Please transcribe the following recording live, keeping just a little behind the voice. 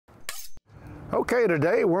Okay,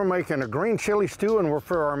 today we're making a green chili stew, and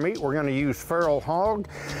for our meat we're going to use feral hog,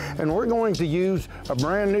 and we're going to use a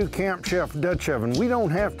brand new Camp Chef Dutch oven. We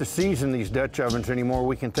don't have to season these Dutch ovens anymore.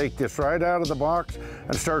 We can take this right out of the box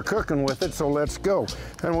and start cooking with it, so let's go.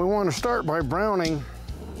 And we want to start by browning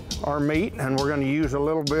our meat, and we're going to use a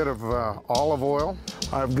little bit of olive oil.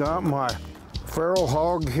 I've got my feral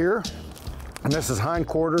hog here, and this is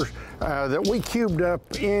hindquarters that we cubed up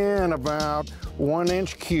in about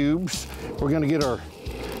 1-inch cubes. We're going to get our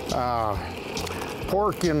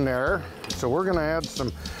pork in there. So we're going to add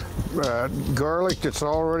some garlic that's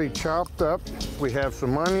already chopped up. We have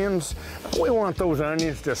some onions. We want those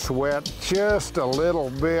onions to sweat just a little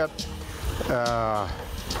bit. We're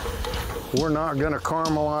not going to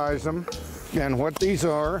caramelize them. And what these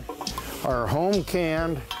are home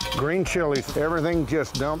canned green chilies. Everything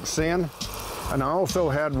just dumps in. And I also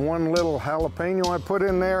had one little jalapeno I put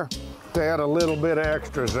in there to add a little bit of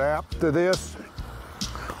extra zap to this.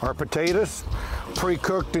 Our potatoes,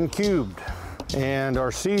 pre-cooked and cubed. And our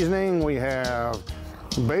seasoning, we have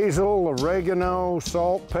basil, oregano,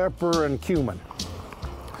 salt, pepper, and cumin.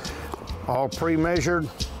 All pre-measured.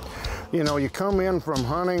 You know, you come in from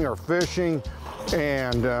hunting or fishing,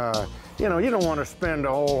 and you know, you don't want to spend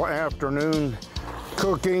a whole afternoon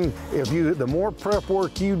cooking. The more prep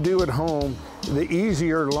work you do at home, the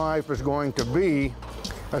easier life is going to be,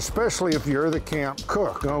 especially if you're the camp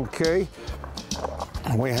cook. Okay,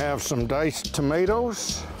 we have some diced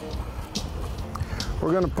tomatoes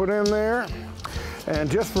we're going to put in there, and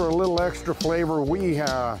just for a little extra flavor, we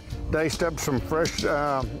diced up some fresh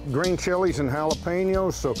green chilies and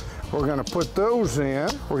jalapenos, so we're going to put those in.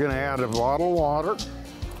 We're going to add a bottle of water,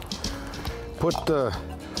 put the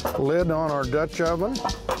lid on our Dutch oven,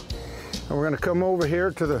 and we're going to come over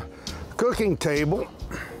here to the cooking table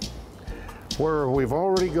where we've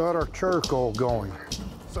already got our charcoal going.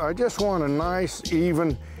 So I just want a nice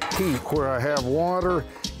even heat where I have water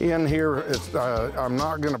in here. I'm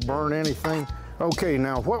not going to burn anything. Okay,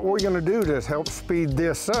 now what we're going to do to help speed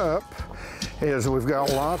this up is we've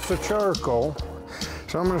got lots of charcoal.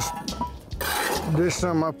 So I'm going to dish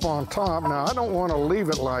some up on top. Now I don't want to leave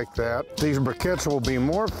it like that. These briquettes will be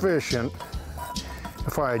more efficient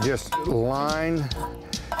if I just line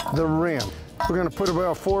the rim. We're going to put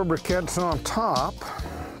about 4 briquettes on top,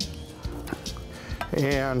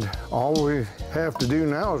 and all we have to do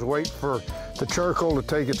now is wait for the charcoal to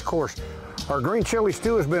take its course. Our green chili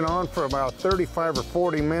stew has been on for about 35 or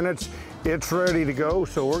 40 minutes. It's ready to go,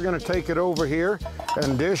 so we're going to take it over here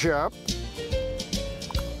and dish up.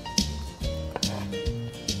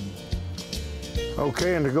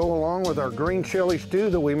 Okay, and to go along with our green chili stew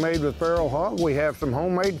that we made with feral hog, we have some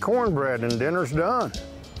homemade cornbread, and dinner's done.